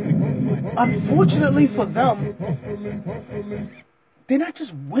 unfortunately for them, they're not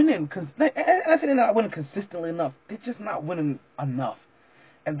just winning. I said they're not winning consistently enough. They're just not winning enough.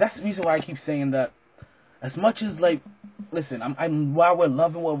 And that's the reason why I keep saying that. As much as, like, listen, while we're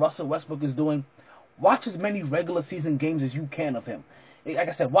loving what Russell Westbrook is doing, watch as many regular season games as you can of him. Like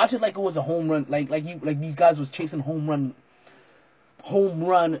I said, watch it like it was a home run, like these guys was chasing home run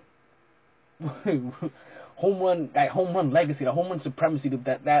legacy, the home run supremacy,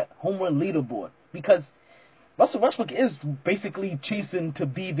 that home run leaderboard. Because Russell Westbrook is basically chasing to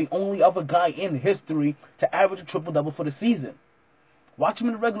be the only other guy in history to average a triple-double for the season. Watch him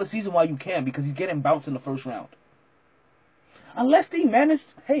in the regular season while you can, because he's getting bounced in the first round. Unless he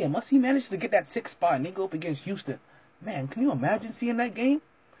managed to get that 6th spot and they go up against Houston. Man, can you imagine seeing that game?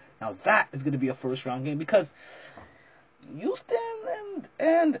 Now that is going to be a first-round game, because Houston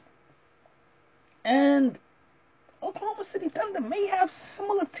and Oklahoma City Thunder may have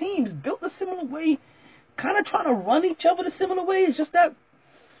similar teams, built a similar way, kind of trying to run each other the similar way. It's just that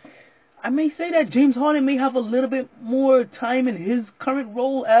I may say that James Harden may have a little bit more time in his current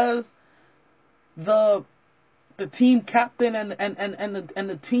role as the team captain and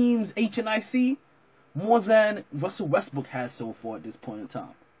the team's HNIC more than Russell Westbrook has so far at this point in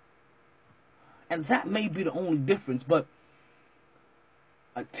time. And that may be the only difference, but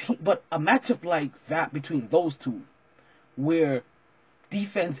a matchup like that between those two, where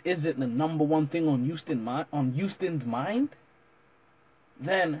defense isn't the number one thing on Houston's mind,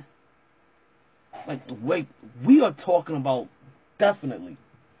 then like the way we are talking about definitely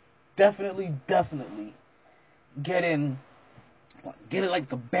getting like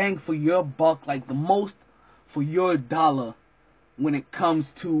the bang for your buck, like the most for your dollar when it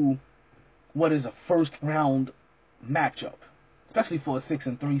comes to what is a first round matchup, especially for a 6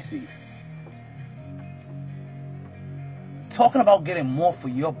 and 3 seed. Talking about getting more for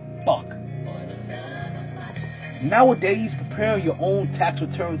your buck. Nowadays, preparing your own tax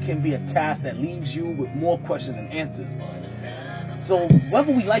return can be a task that leaves you with more questions than answers. So,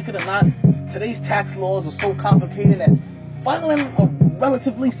 whether we like it or not, today's tax laws are so complicated that filing a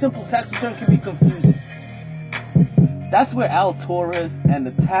relatively simple tax return can be confusing. That's where Al Torres and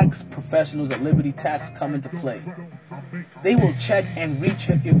the tax professionals at Liberty Tax come into play. They will check and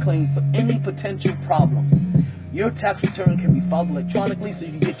recheck your claim for any potential problems. Your tax return can be filed electronically so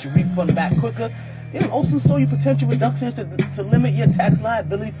you can get your refund back quicker. It'll also show you potential reductions to limit your tax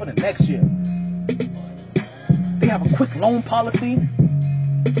liability for the next year. They have a quick loan policy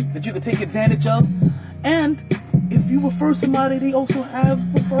that you can take advantage of. And if you refer somebody, they also have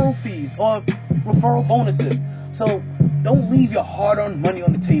referral fees or referral bonuses. So don't leave your hard-earned money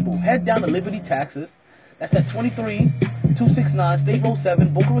on the table. Head down to Liberty Taxes. That's at 23269 State Road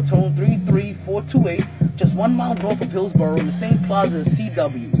 7, Boca Raton 33428. Just 1 mile north of Hillsborough in the same plaza as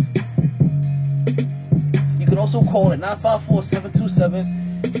TW's. You can also call at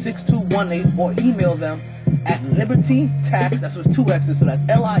 954-727-6218 or email them at libertytax, that's with 2 X's, so that's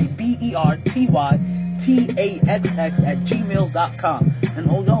libertytaxx@gmail.com. And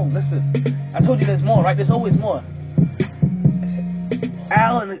oh no, listen, I told you there's more, right? There's always more.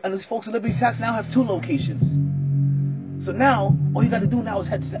 Al and his folks at Liberty Tax now have 2 locations. So now, all you got to do now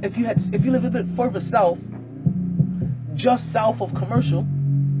is if you live a bit further south, just south of Commercial,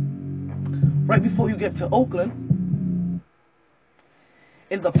 right before you get to Oakland,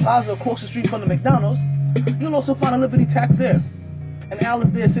 in the plaza across the street from the McDonald's, you'll also find a Liberty Tax there. And Al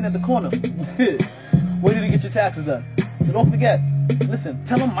is there sitting at the corner, waiting to get your taxes done. So don't forget, listen,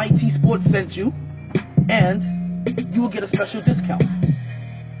 tell them MyT Sports sent you, and you will get a special discount.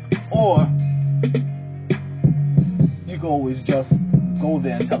 Or you can always just go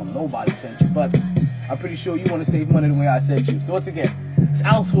there and tell them nobody sent you. But I'm pretty sure you want to save money the way I sent you. So once again, it's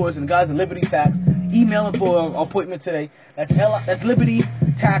Al Torres and the guys at Liberty Tax. Email them for an appointment today. That's Liberty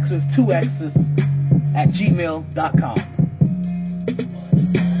Tax with 2 X's at gmail.com.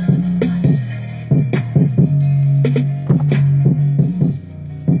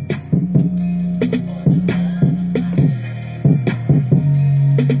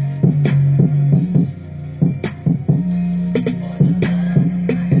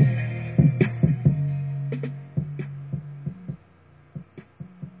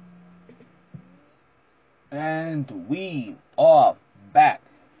 And we are back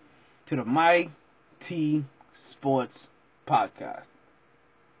to the MyT Sports Podcast.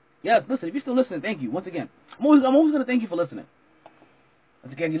 Yes, listen, if you're still listening, thank you. Once again, I'm always going to thank you for listening.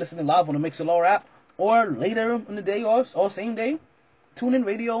 Once again, you're listening live on the Mixlr app, or later in the day, or same day, TuneIn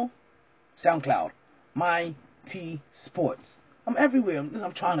Radio, SoundCloud, MyT Sports. I'm everywhere.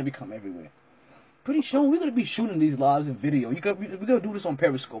 I'm trying to become everywhere. Pretty sure we're going to be shooting these lives in video. We're going to do this on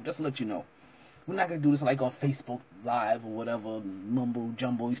Periscope, just to let you know. We're not going to do this like on Facebook Live or whatever mumbo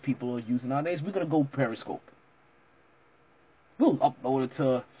jumbo these people are using nowadays. We're going to go Periscope. We'll upload it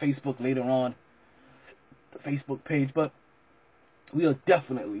to Facebook later on, the Facebook page, but we are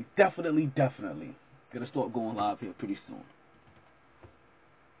definitely going to start going live here pretty soon.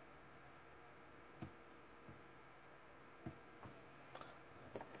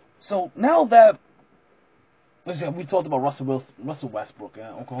 So now that we talked about Russell Westbrook in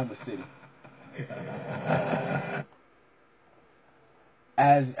Oklahoma City.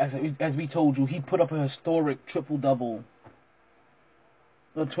 As we told you, he put up a historic triple-double,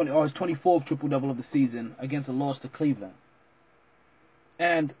 his 24th triple-double of the season against a loss to Cleveland.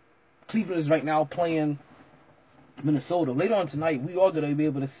 And Cleveland is right now playing Minnesota. Later on tonight, we are going to be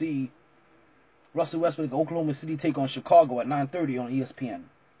able to see Russell Westbrook, Oklahoma City take on Chicago at 9:30 on ESPN.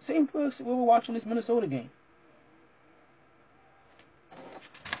 Same person we were watching this Minnesota game.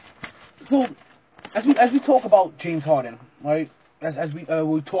 So, as we talk about James Harden, right? As we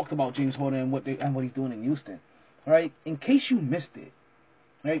talked about James Harden and what he's doing in Houston, right? In case you missed it,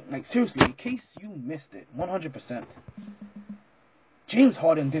 right? Like seriously, in case you missed it, 100%. James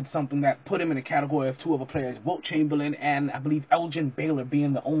Harden did something that put him in a category of 2 other players, Wilt Chamberlain and I believe Elgin Baylor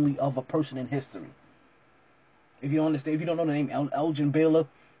being the only other person in history. If you don't understand, if you don't know the name Elgin Baylor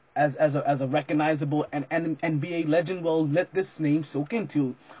as a recognizable and NBA legend, well, let this name soak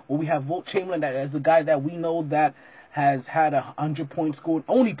into. Well, we have Wilt Chamberlain that as the guy that we know that has had 100 points scored,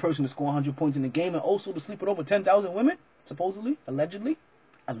 only person to score 100 points in the game, and also to sleep with over 10,000 women, supposedly, allegedly.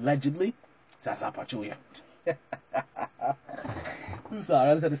 Zaza Pachulia. I'm sorry,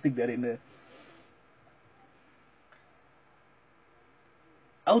 I just had to stick that in there.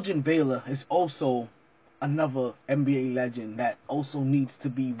 Elgin Baylor is also another NBA legend that also needs to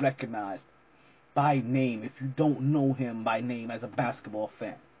be recognized by name if you don't know him by name as a basketball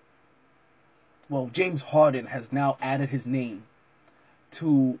fan. Well, James Harden has now added his name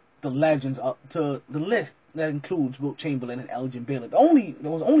to the legends, to the list that includes Wilt Chamberlain and Elgin Baylor. There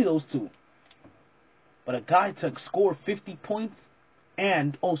was only those 2. But a guy to score 50 points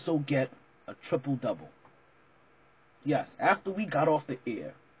and also get a triple-double. Yes, after we got off the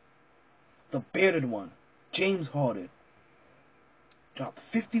air, the bearded one, James Harden, dropped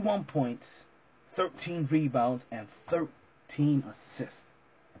 51 points, 13 rebounds, and 13 assists.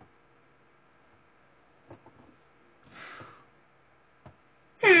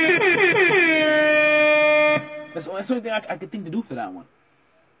 That's the only thing I could think to do for that one.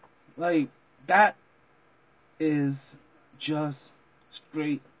 Like, that is just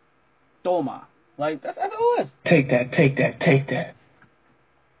straight toma. Like, that's all it is. Take that, take that, take that.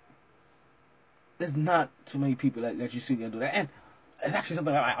 There's not too many people that you see gonna do that. And it's actually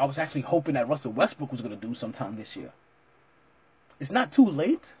something I was actually hoping that Russell Westbrook was gonna do sometime this year. It's not too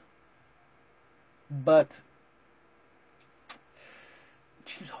late, but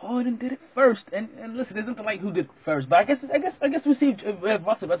James Harden did it first. And listen, there's nothing like who did it first. But I guess we'll see if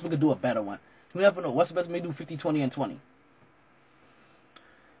Russell Westbrook could do a better one. We never know. Russell Westbrook may do 50, 20, and 20.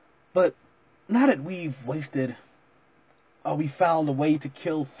 But now that we've wasted, or we found a way to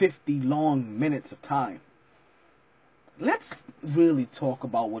kill 50 long minutes of time, let's really talk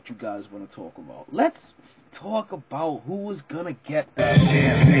about what you guys want to talk about. Let's talk about who is gonna get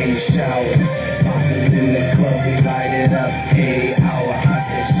champagne showers. Popping in the club, we light it up. 8 hour. I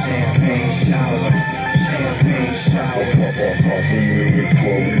said champagne showers. Champagne showers. Popping in the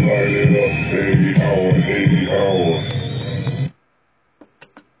club, we light it up. 8 hour.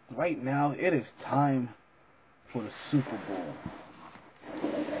 Right now, it is time for the Super Bowl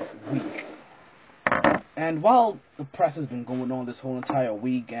week. And while the press has been going on this whole entire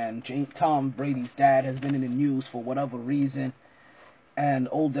week, and Tom Brady's dad has been in the news for whatever reason, and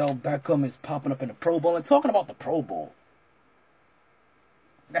Odell Beckham is popping up in the Pro Bowl, and talking about the Pro Bowl.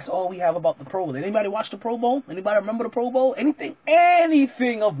 That's all we have about the Pro Bowl. Did anybody watch the Pro Bowl? Anybody remember the Pro Bowl? Anything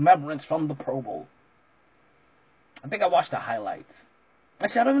of remembrance from the Pro Bowl? I think I watched the highlights.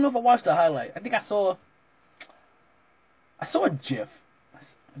 Actually, I don't even know if I watched the highlight. I think I saw a GIF.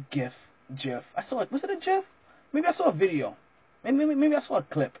 I saw it. Was it a GIF? Maybe I saw a video. Maybe I saw a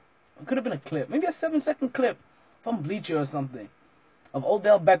clip. It could have been a clip. Maybe a 7-second clip from Bleacher or something of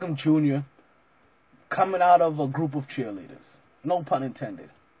Odell Beckham Jr. coming out of a group of cheerleaders. No pun intended.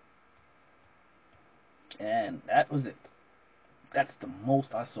 And that was it. That's the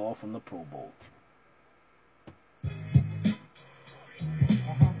most I saw from the Pro Bowl.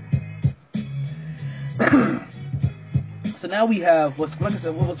 So now we have what's, like I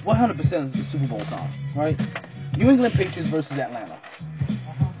said, what was 100% is the Super Bowl time, right? New England Patriots versus Atlanta.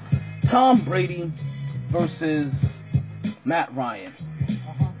 Tom Brady versus Matt Ryan.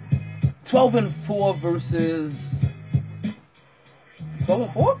 12-4 versus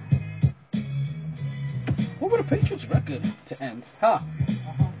 12-4. What were the Patriots' record to end? Ha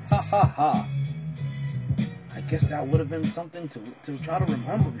ha. I guess that would have been something to try to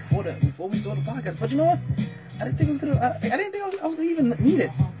remember before we started the podcast. But you know what? I didn't think it was gonna. I didn't think I was gonna even need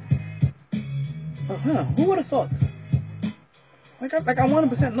it. Who would have thought? Like I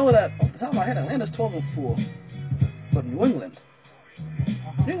 100% know that off the top of my head, Atlanta's 12-4, but New England,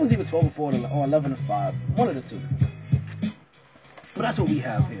 was either 12-4 or 11-5, one of the two. But that's what we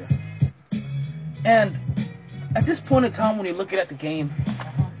have here. And at this point in time, when you're looking at the game,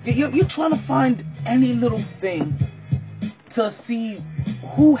 you're trying to find any little thing to see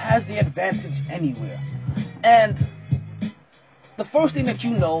who has the advantage anywhere. And the first thing that you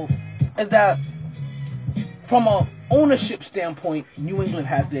know is that from a ownership standpoint, New England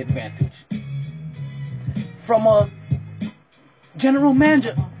has the advantage. From a general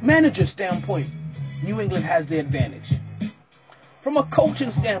manager standpoint, New England has the advantage. From a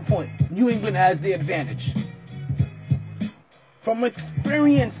coaching standpoint, New England has the advantage. From an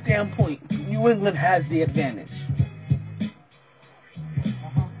experience standpoint, New England has the advantage.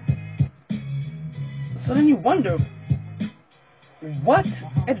 So then you wonder, what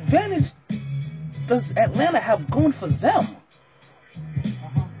advantage does Atlanta have going for them?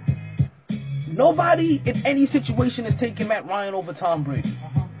 Nobody in any situation is taking Matt Ryan over Tom Brady.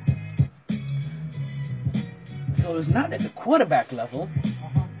 So it's not at the quarterback level.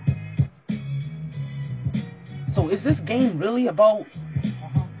 So is this game really about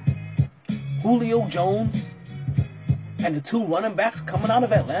Julio Jones and the two running backs coming out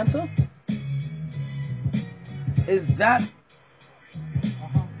of Atlanta? Is that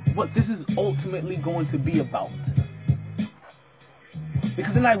what this is ultimately going to be about?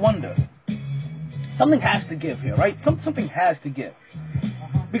 Because then I wonder, something has to give here, right? Something has to give.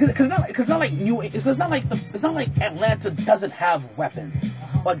 Because it's not like Atlanta doesn't have weapons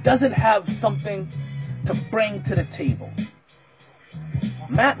or doesn't have something to bring to the table.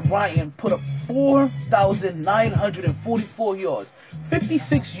 Matt Ryan put up 4,944 yards,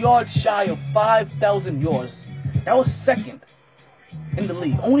 56 yards shy of 5,000 yards. That was second in the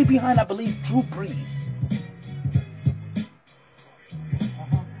league, only behind, I believe, Drew Brees.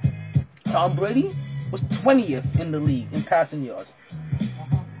 Tom Brady was 20th in the league in passing yards.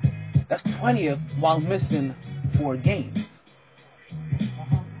 That's 20th while missing 4 games.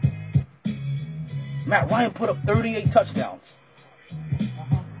 Matt Ryan put up 38 touchdowns.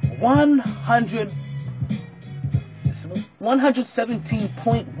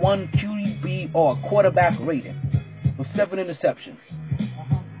 117.1 QB or quarterback rating with 7 interceptions.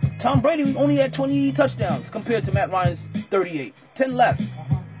 Tom Brady only had 20 touchdowns compared to Matt Ryan's 38. 10 less.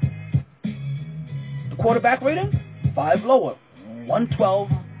 The quarterback rating? 5 lower.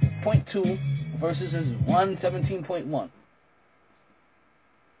 112.2 versus his 117.1.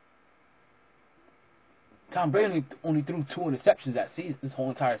 Tom Brady only threw 2 interceptions that season, this whole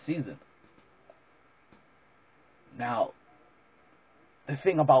entire season. Now, the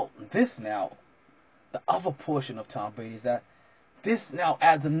thing about this now, the other portion of Tom Brady is that this now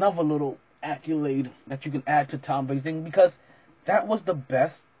adds another little accolade that you can add to Tom Brady thing, because that was the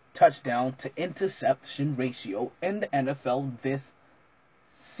best touchdown to interception ratio in the NFL this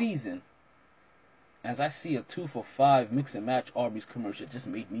season. As I see a 2 for $5 mix and match Arby's commercial, just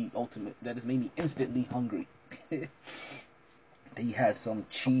made me instantly hungry. They had some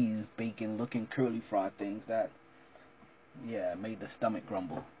cheese, bacon looking curly fried things that, yeah, made the stomach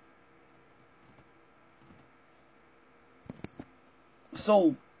grumble.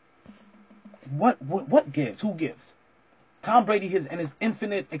 So, what gives? Who gives? Tom Brady, his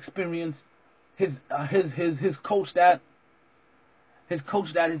infinite experience, his coach that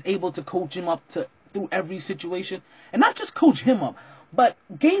is able to coach him up through every situation, and not just coach him up, but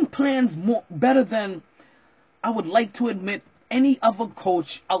game plans better than I would like to admit any other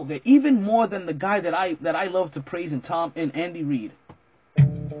coach out there, even more than the guy that I love to praise in Andy Reid.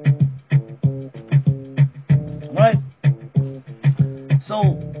 Right?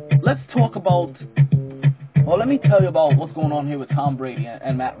 So, let's talk about, well, let me tell you about what's going on here with Tom Brady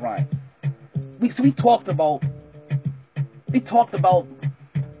and Matt Ryan. We talked about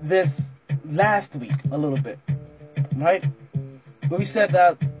this last week a little bit, right? Where we said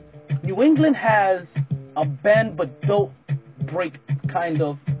that New England has a bend but don't break kind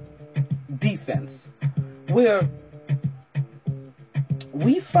of defense, where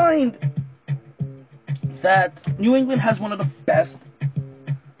we find that New England has one of the best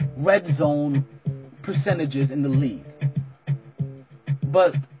red zone percentages in the league.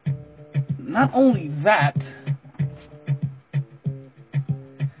 But not only that,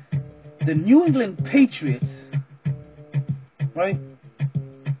 the New England Patriots, right?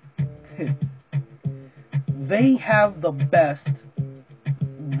 They have the best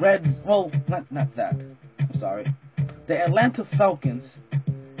not that. I'm sorry. The Atlanta Falcons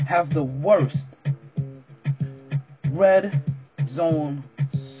have the worst red zone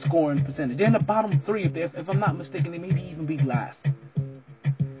scoring percentage. They're in the bottom 3, if I'm not mistaken. They maybe even be last.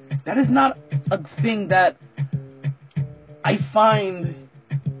 That is not a thing that I find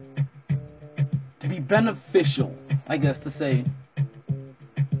to be beneficial, I guess to say,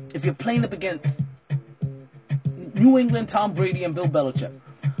 if you're playing up against New England, Tom Brady, and Bill Belichick.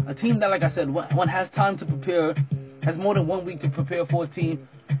 A team that, like I said, one has time to prepare, has more than 1 week to prepare for a team,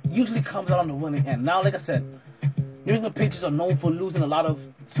 usually comes out on the winning end. Now, like I said, New England Patriots are known for losing a lot of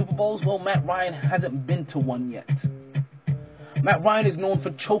Super Bowls. Well, Matt Ryan hasn't been to one yet. Matt Ryan is known for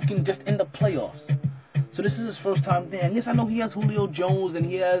choking just in the playoffs. So this is his first time there. And yes, I know he has Julio Jones, and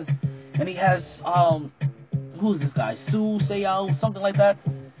he has who's this guy? Sayal, something like that.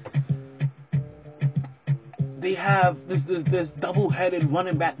 They have this double-headed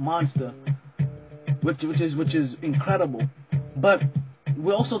running back monster, which is incredible. But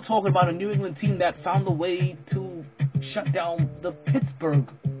we're also talking about a New England team that found a way to shut down the Pittsburgh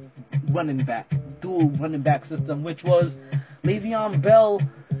dual running back system, which was Le'Veon Bell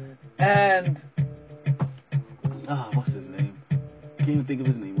and what's his name? Can't even think of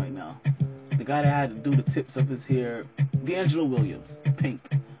his name right now. The guy that had to do the tips of his hair, D'Angelo Williams, pink,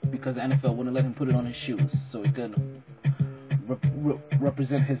 because the NFL wouldn't let him put it on his shoes, so he could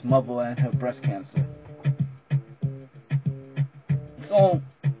represent his mother and her breast cancer. So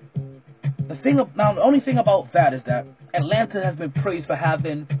the only thing about that is that Atlanta has been praised for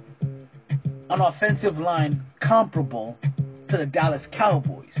having an offensive line comparable to the Dallas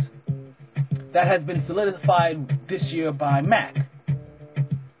Cowboys. That has been solidified this year by Mac.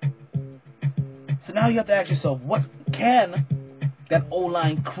 So now you have to ask yourself, what can that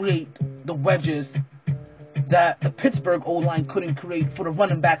O-line create the wedges that the Pittsburgh O-line couldn't create for the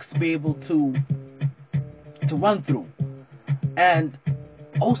running backs to be able to run through? And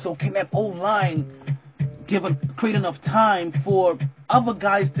also, can that O-line create enough time for other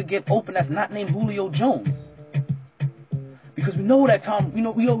guys to get open that's not named Julio Jones? Because we know that we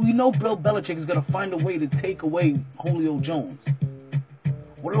know Bill Belichick is gonna find a way to take away Julio Jones.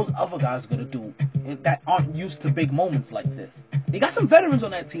 What are those other guys gonna do that aren't used to big moments like this? They got some veterans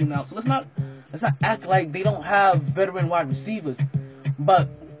on that team now, so let's Let's not act like they don't have veteran wide receivers. But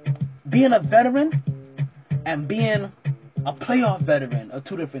being a veteran and being a playoff veteran are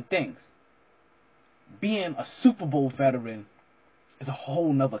two different things. Being a Super Bowl veteran is a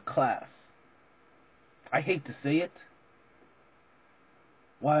whole nother class. I hate to say it.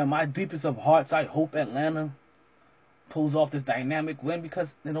 While in my deepest of hearts, I hope Atlanta pulls off this dynamic win,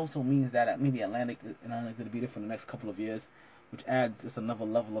 because it also means that maybe Atlantic going to be there for the next couple of years, which adds just another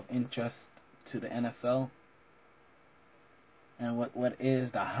level of interest to the NFL. And what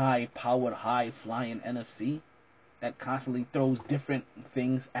is the high-powered, high-flying NFC that constantly throws different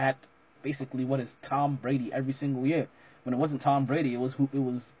things at basically what is Tom Brady every single year. When it wasn't Tom Brady, it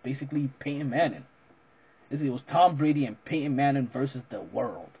was basically Peyton Manning. It was Tom Brady and Peyton Manning versus the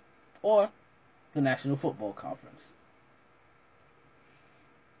world, or the National Football Conference.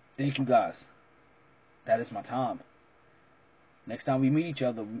 Thank you guys. That is my time. Next time we meet each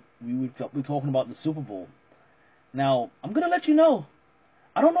other, we will be talking about the Super Bowl. Now, I'm gonna let you know.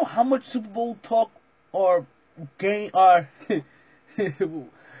 I don't know how much Super Bowl talk or game or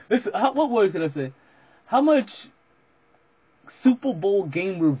listen. What word can I say? How much Super Bowl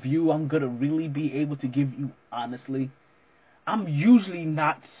game review I'm gonna really be able to give you honestly. I'm usually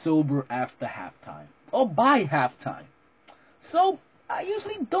not sober after halftime or by halftime, so I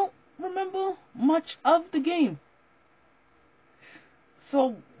usually don't remember much of the game.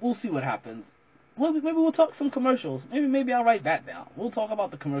 So we'll see what happens. Well, maybe we'll talk some commercials. Maybe I'll write that down. We'll talk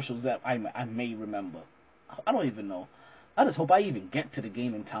about the commercials that I may remember. I don't even know. I just hope I even get to the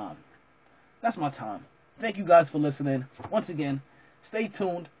game in time. That's my time. Thank you guys for listening. Once again, stay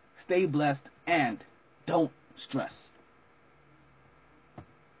tuned, stay blessed, and don't stress.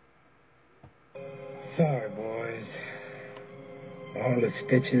 Sorry, boys. All the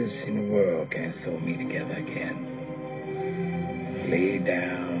stitches in the world can't sew me together again. Lay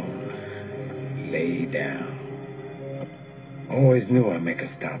down, lay down. Always knew I'd make a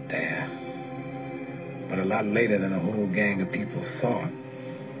stop there. But a lot later than a whole gang of people thought.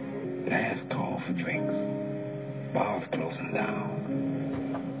 Last call for drinks. Bars closing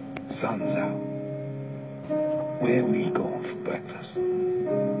down. Sun's out. Where we going for breakfast?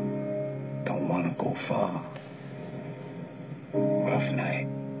 Don't want to go far. Rough night.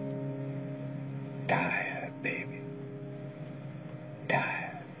 Tired, baby.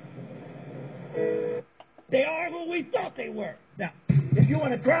 Tired. They are who we thought they were. Now, if you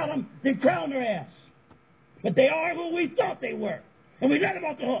want to crown them, then crown their ass. But they are who we thought they were. And we let them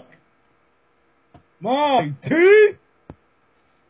off the hook. MyT!